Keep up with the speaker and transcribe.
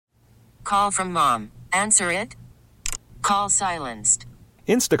Call from mom. Answer it. Call silenced.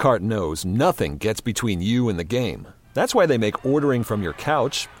 Instacart knows nothing gets between you and the game. That's why they make ordering from your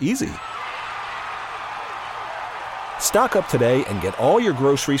couch easy. Stock up today and get all your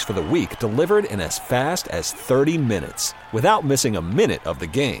groceries for the week delivered in as fast as 30 minutes without missing a minute of the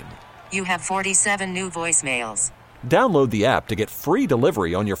game. You have 47 new voicemails. Download the app to get free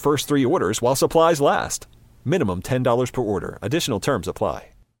delivery on your first 3 orders while supplies last. Minimum $10 per order. Additional terms apply.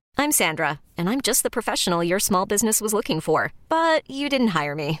 I'm Sandra, and I'm just the professional your small business was looking for. But you didn't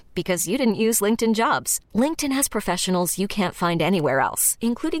hire me because you didn't use LinkedIn Jobs. LinkedIn has professionals you can't find anywhere else,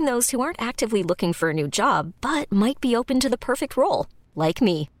 including those who aren't actively looking for a new job, but might be open to the perfect role, like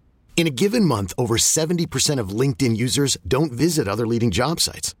me. In a given month, over 70% of LinkedIn users don't visit other leading job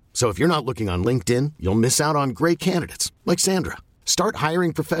sites. So if you're not looking on LinkedIn, you'll miss out on great candidates like Sandra. Start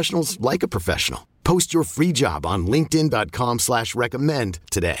hiring professionals like a professional. Post your free job on linkedin.com/recommend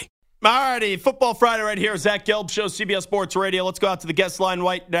today. Alrighty, Football Friday right here. Zach Gelb Show, CBS Sports Radio. Let's go out to the guest line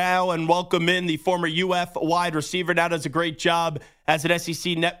right now and welcome in the former UF wide receiver. Now does a great job as an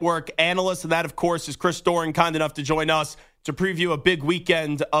SEC network analyst. And that, of course, is Chris Doering, kind enough to join us to preview a big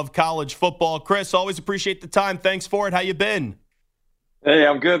weekend of college football. Chris, always appreciate the time. Thanks for it. How you been? Hey,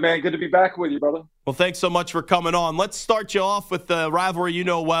 I'm good, man. Good to be back with you, brother. Well, thanks so much for coming on. Let's start you off with the rivalry you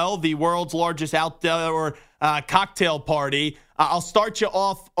know well, the world's largest outdoor cocktail party. I'll start you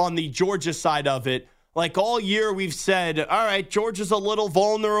off on the Georgia side of it. Like all year we've said, all right, Georgia's a little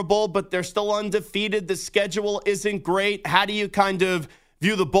vulnerable, but they're still undefeated. The schedule isn't great. How do you kind of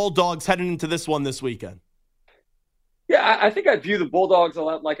view the Bulldogs heading into this one this weekend? Yeah, I think I view the Bulldogs a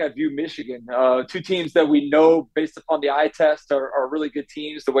lot like I view Michigan. Two teams that we know based upon the eye test are really good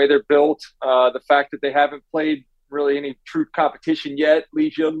teams. The way they're built, the fact that they haven't played really any true competition yet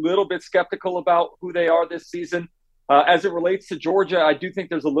leaves you a little bit skeptical about who they are this season. As it relates to Georgia, I do think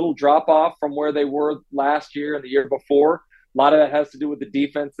there's a little drop-off from where they were last year and the year before. A lot of that has to do with the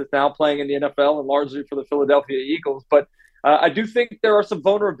defense that's now playing in the NFL and largely for the Philadelphia Eagles. But I do think there are some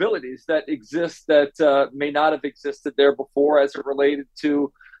vulnerabilities that exist that may not have existed there before as it related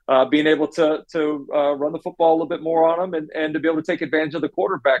to being able to run the football a little bit more on them and to be able to take advantage of the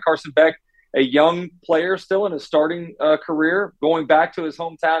quarterback. Carson Beck, a young player still in his starting career, going back to his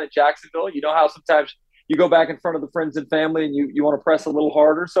hometown in Jacksonville. You know how sometimes you go back in front of the friends and family and you want to press a little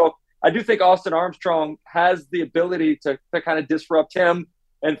harder. So I do think Austin Armstrong has the ability to kind of disrupt him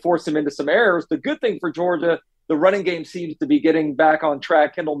and force him into some errors. The good thing for Georgia, the running game seems to be getting back on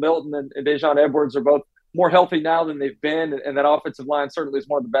track. Kendall Milton and Dejon Edwards are both more healthy now than they've been, and that offensive line certainly is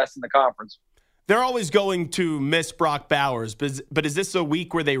one of the best in the conference. They're always going to miss Brock Bowers, but is this a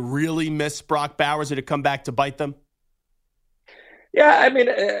week where they really miss Brock Bowers? Did it come back to bite them? Yeah, I mean,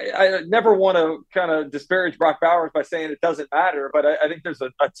 I never want to kind of disparage Brock Bowers by saying it doesn't matter, but I think there's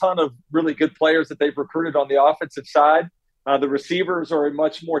a ton of really good players that they've recruited on the offensive side. The receivers are a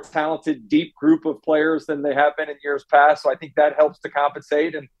much more talented, deep group of players than they have been in years past, so I think that helps to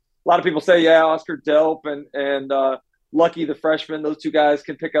compensate. And a lot of people say, yeah, Oscar Delp and Lucky, the freshman, those two guys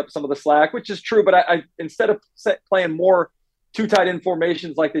can pick up some of the slack, which is true. But I instead of playing more two tight end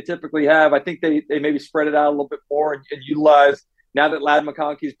formations like they typically have, I think they maybe spread it out a little bit more and utilize, now that Ladd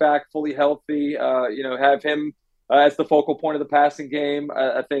McConkey's back fully healthy, have him as the focal point of the passing game.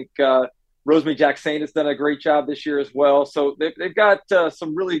 I think Rosemary Jackson has done a great job this year as well. So they've got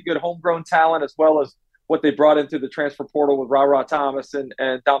some really good homegrown talent as well as what they brought into the transfer portal with Ra Thomas and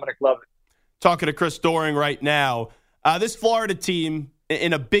Dominic Lovett. Talking to Chris Doering right now. This Florida team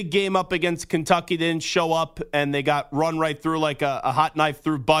in a big game up against Kentucky didn't show up, and they got run right through like a hot knife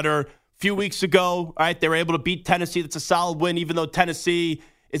through butter. A few weeks ago, all right, they were able to beat Tennessee. That's a solid win, even though Tennessee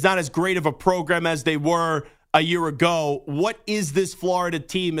is not as great of a program as they were a year ago. What is this Florida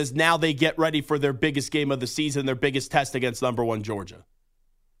team as now they get ready for their biggest game of the season, their biggest test against number one Georgia?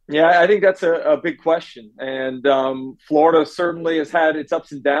 Yeah, I think that's a big question. And Florida certainly has had its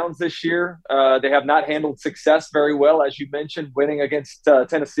ups and downs this year. They have not handled success very well, as you mentioned, winning against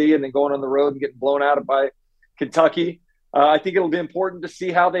Tennessee and then going on the road and getting blown out by Kentucky. I think it'll be important to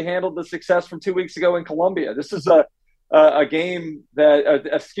see how they handled the success from 2 weeks ago in Columbia. This is a game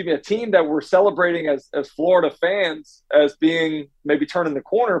a team that we're celebrating as Florida fans as being maybe turning the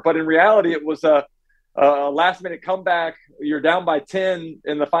corner, but in reality, it was a last-minute comeback. You're down by 10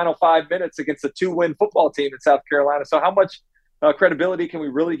 in the final 5 minutes against a 2-win football team in South Carolina. So how much credibility can we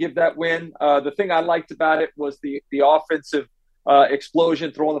really give that win? The thing I liked about it was the offensive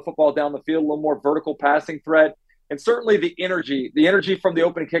explosion, throwing the football down the field, a little more vertical passing threat. And certainly the energy from the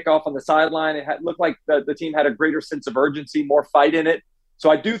opening kickoff on the sideline. It looked like the team had a greater sense of urgency, more fight in it. So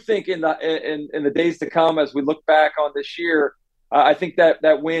I do think in the days to come, as we look back on this year, I think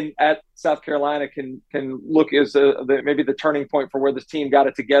that win at South Carolina can look as maybe the turning point for where this team got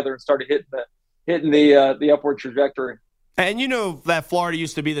it together and started hitting the upward trajectory. And you know that Florida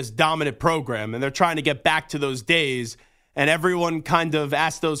used to be this dominant program, and they're trying to get back to those days. And everyone kind of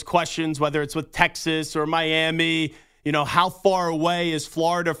asked those questions, whether it's with Texas or Miami. You know, how far away is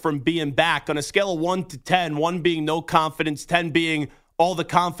Florida from being back? On a scale of 1 to 10, 1 being no confidence, 10 being all the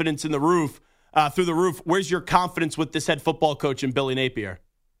confidence in the roof, through the roof. Where's your confidence with this head football coach and Billy Napier?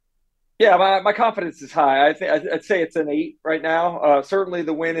 Yeah, my confidence is high. I'd say it's an 8 right now. Certainly,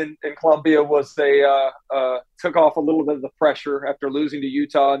 the win in Columbia was took off a little bit of the pressure after losing to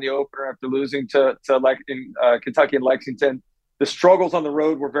Utah in the opener, after losing to Kentucky and Lexington. The struggles on the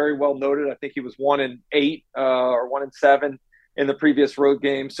road were very well noted. I think he was 1-8 or 1-7 in the previous road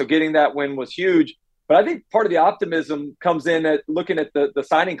game. So getting that win was huge. But I think part of the optimism comes in at looking at the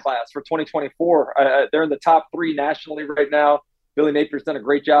signing class for 2024. They're in the top 3 nationally right now. Billy Napier's done a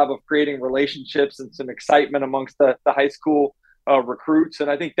great job of creating relationships and some excitement amongst the high school recruits. And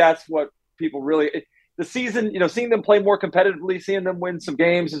I think that's what people really – the season, seeing them play more competitively, seeing them win some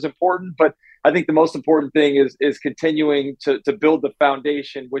games is important. But I think the most important thing is continuing to build the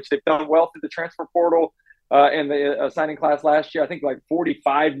foundation, which they've done well through the transfer portal and the signing class last year. I think like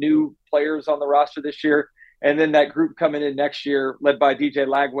 45 new players on the roster this year. And then that group coming in next year led by DJ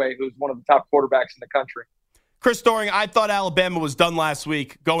Lagway, who's one of the top quarterbacks in the country. Chris Doering, I thought Alabama was done last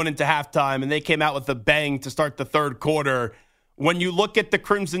week going into halftime, and they came out with a bang to start the third quarter. When you look at the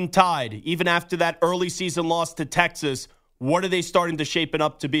Crimson Tide, even after that early season loss to Texas, what are they starting to shape it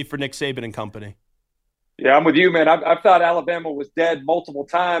up to be for Nick Saban and company? Yeah, I'm with you, man. I've thought Alabama was dead multiple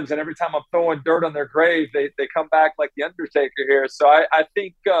times, and every time I'm throwing dirt on their grave, they come back like the Undertaker here. So I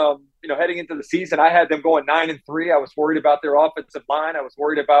think, heading into the season, I had them going 9-3. I was worried about their offensive line. I was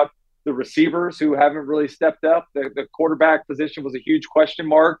worried about the receivers who haven't really stepped up. The quarterback position was a huge question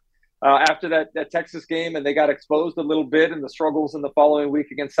mark after that Texas game, and they got exposed a little bit in the struggles in the following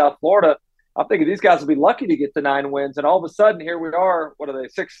week against South Florida. I'm thinking these guys will be lucky to get to 9 wins, and all of a sudden here we are. What are they,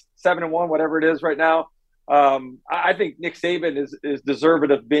 6-7-1, whatever it is right now? I think Nick Saban is deserving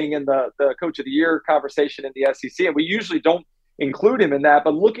of being in the Coach of the Year conversation in the SEC, and we usually don't include him in that.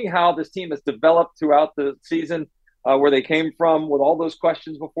 But looking how this team has developed throughout the season, where they came from with all those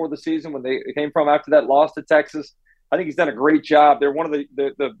questions before the season, when they came from after that loss to Texas. I think he's done a great job. They're one of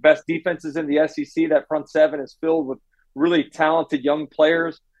the best defenses in the SEC. That front seven is filled with really talented young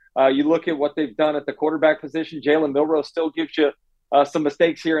players. You look at what they've done at the quarterback position. Jalen Milroe still gives you some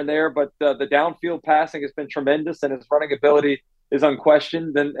mistakes here and there, but the downfield passing has been tremendous, and his running ability is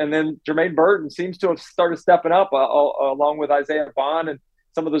unquestioned. And then Jermaine Burton seems to have started stepping up along with Isaiah Bond and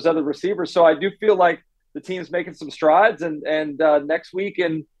some of those other receivers. So I do feel like the team's making some strides, and next week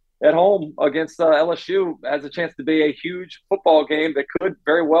at home against LSU has a chance to be a huge football game that could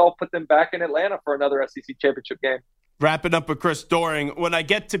very well put them back in Atlanta for another SEC championship game. Wrapping up with Chris Doering. When I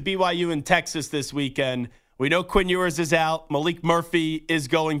get to BYU in Texas this weekend, we know Quinn Ewers is out. Malik Murphy is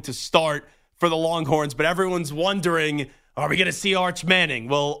going to start for the Longhorns, but everyone's wondering, are we going to see Arch Manning?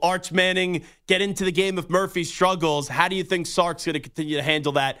 Will Arch Manning get into the game if Murphy struggles? How do you think Sark's going to continue to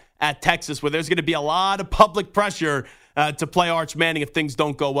handle that at Texas, where there's going to be a lot of public pressure to play Arch Manning if things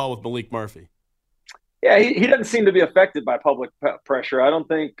don't go well with Malik Murphy? Yeah, he doesn't seem to be affected by public pressure. I don't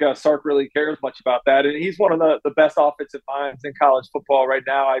think Sark really cares much about that. And he's one of the best offensive minds in college football right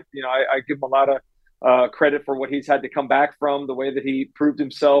now. I give him a lot of credit for what he's had to come back from, the way that he proved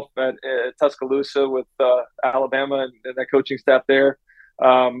himself at Tuscaloosa with Alabama and that coaching staff there.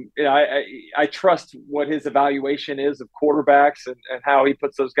 I trust what his evaluation is of quarterbacks and how he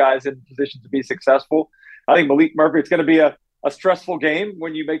puts those guys in position to be successful. I think Malik Murphy, it's going to be a stressful game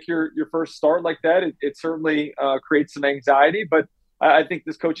when you make your first start like that. It certainly creates some anxiety, but I think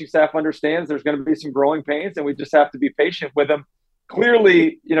this coaching staff understands there's going to be some growing pains, and we just have to be patient with them.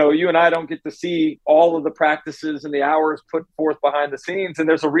 Clearly, you and I don't get to see all of the practices and the hours put forth behind the scenes, and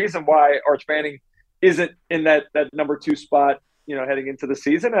there's a reason why Arch Manning isn't in that number 2 spot, heading into the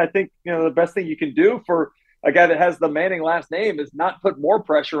season. And I think, the best thing you can do for a guy that has the Manning last name is not put more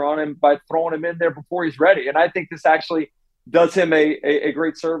pressure on him by throwing him in there before he's ready. And I think this actually does him a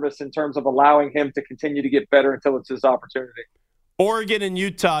great service in terms of allowing him to continue to get better until it's his opportunity. Oregon and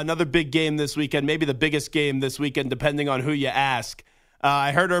Utah, another big game this weekend, maybe the biggest game this weekend, depending on who you ask.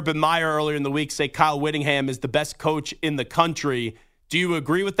 I heard Urban Meyer earlier in the week say Kyle Whittingham is the best coach in the country. Do you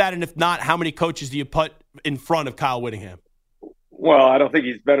agree with that? And if not, how many coaches do you put in front of Kyle Whittingham? Well, I don't think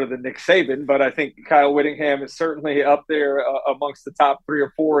he's better than Nick Saban, but I think Kyle Whittingham is certainly up there amongst the top 3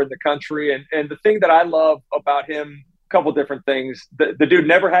 or 4 in the country. And the thing that I love about him, a couple different things. The dude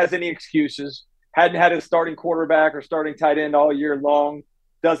never has any excuses. hadn't had his starting quarterback or starting tight end all year long.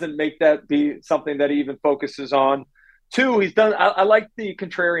 Doesn't make that be something that he even focuses on. Two, he's done. I like the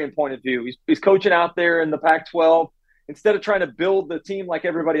contrarian point of view. He's coaching out there in the Pac-12. Instead of trying to build the team like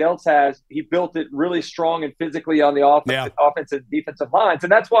everybody else has, he built it really strong and physically on the offensive and defensive lines.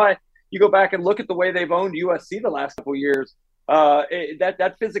 And that's why you go back and look at the way they've owned USC the last couple of years.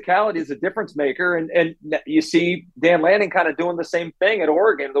 That physicality is a difference maker. And you see Dan Lanning kind of doing the same thing at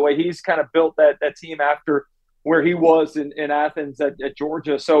Oregon, the way he's kind of built that team after where he was in Athens at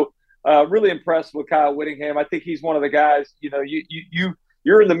Georgia. So really impressed with Kyle Whittingham. I think he's one of the guys,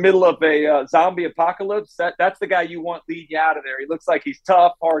 you're in the middle of a zombie apocalypse. That's the guy you want leading you out of there. He looks like he's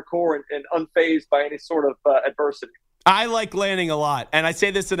tough, hardcore, and unfazed by any sort of adversity. I like Lanning a lot, and I say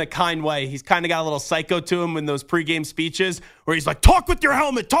this in a kind way. He's kind of got a little psycho to him in those pregame speeches where he's like, talk with your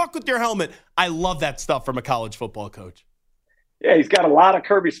helmet, talk with your helmet. I love that stuff from a college football coach. Yeah, he's got a lot of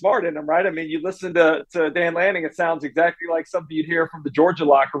Kirby Smart in him, right? I mean, you listen to Dan Lanning, it sounds exactly like something you'd hear from the Georgia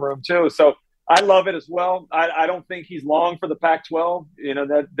locker room, too. So I love it as well. I don't think he's long for the Pac-12.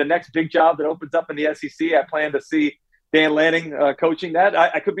 The next big job that opens up in the SEC, I plan to see Dan Lanning coaching that.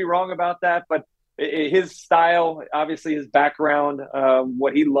 I could be wrong about that, but his style, obviously his background,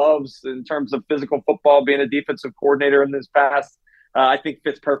 what he loves in terms of physical football, being a defensive coordinator in this past, I think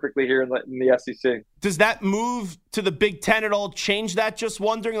fits perfectly here in the SEC. Does that move to the Big Ten at all change that? Just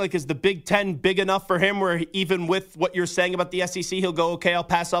wondering, is the Big Ten big enough for him where even with what you're saying about the SEC, he'll go, okay, I'll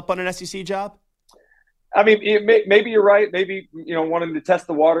pass up on an SEC job? I mean, maybe you're right. Maybe, wanting to test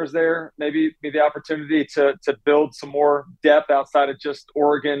the waters there, maybe the opportunity to build some more depth outside of just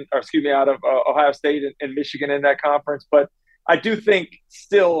out of Ohio State and Michigan in that conference. But I do think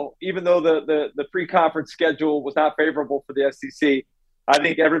still, even though the pre-conference schedule was not favorable for the SEC, I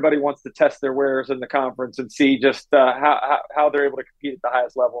think everybody wants to test their wares in the conference and see just how they're able to compete at the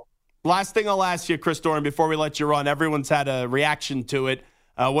highest level. Last thing I'll ask you, Chris Doering, before we let you run, everyone's had a reaction to it.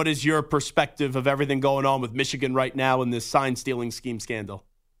 What is your perspective of everything going on with Michigan right now in this sign-stealing scheme scandal?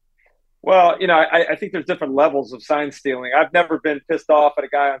 Well, I think there's different levels of sign stealing. I've never been pissed off at a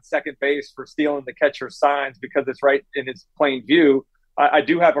guy on second base for stealing the catcher's signs because it's right in his plain view. I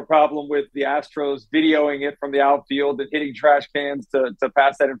do have a problem with the Astros videoing it from the outfield and hitting trash cans to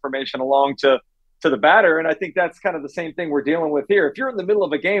pass that information along to the batter. And I think that's kind of the same thing we're dealing with here. If you're in the middle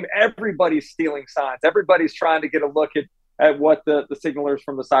of a game, everybody's stealing signs. Everybody's trying to get a look at what the signalers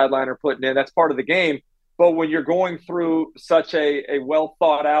from the sideline are putting in. That's part of the game. But when you're going through such a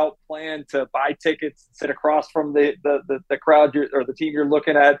well-thought-out plan to buy tickets, sit across from the crowd or the team you're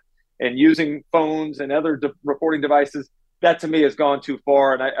looking at and using phones and other reporting devices, that to me has gone too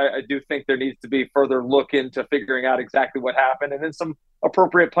far. And I do think there needs to be further look into figuring out exactly what happened and then some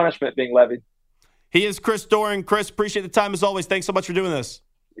appropriate punishment being levied. He is Chris Doering. Chris, appreciate the time as always. Thanks so much for doing this.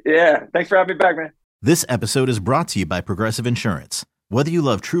 Yeah, thanks for having me back, man. This episode is brought to you by Progressive Insurance. Whether you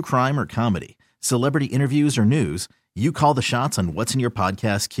love true crime or comedy, celebrity interviews or news, you call the shots on what's in your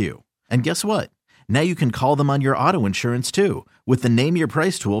podcast queue. And guess what? Now you can call them on your auto insurance too with the Name Your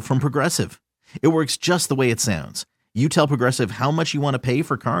Price tool from Progressive. It works just the way it sounds. You tell Progressive how much you want to pay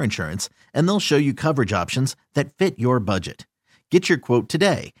for car insurance, and they'll show you coverage options that fit your budget. Get your quote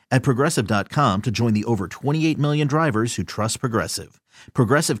today at Progressive.com to join the over 28 million drivers who trust Progressive.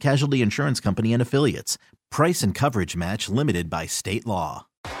 Progressive Casualty Insurance Company and Affiliates. Price and coverage match limited by state law.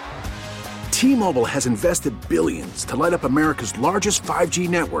 T-Mobile has invested billions to light up America's largest 5G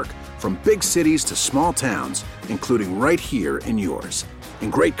network, from big cities to small towns, including right here in yours.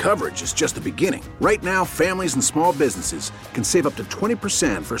 And great coverage is just the beginning. Right now, families and small businesses can save up to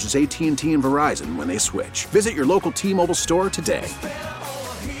 20% versus AT&T and Verizon when they switch. Visit your local T-Mobile store today.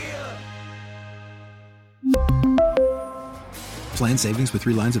 Plan savings with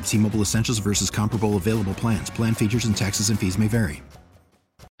 3 lines of T-Mobile Essentials versus comparable available plans. Plan features and taxes and fees may vary.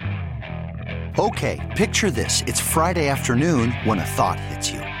 Okay, picture this. It's Friday afternoon when a thought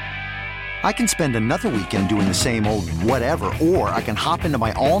hits you. I can spend another weekend doing the same old whatever, or I can hop into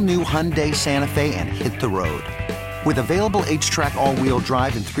my all-new Hyundai Santa Fe and hit the road. With available H-Track all-wheel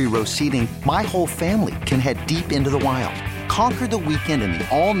drive and 3-row seating, my whole family can head deep into the wild. Conquer the weekend in the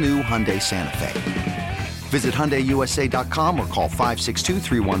all-new Hyundai Santa Fe. Visit HyundaiUSA.com or call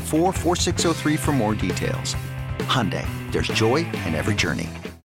 562-314-4603 for more details. Hyundai, there's joy in every journey.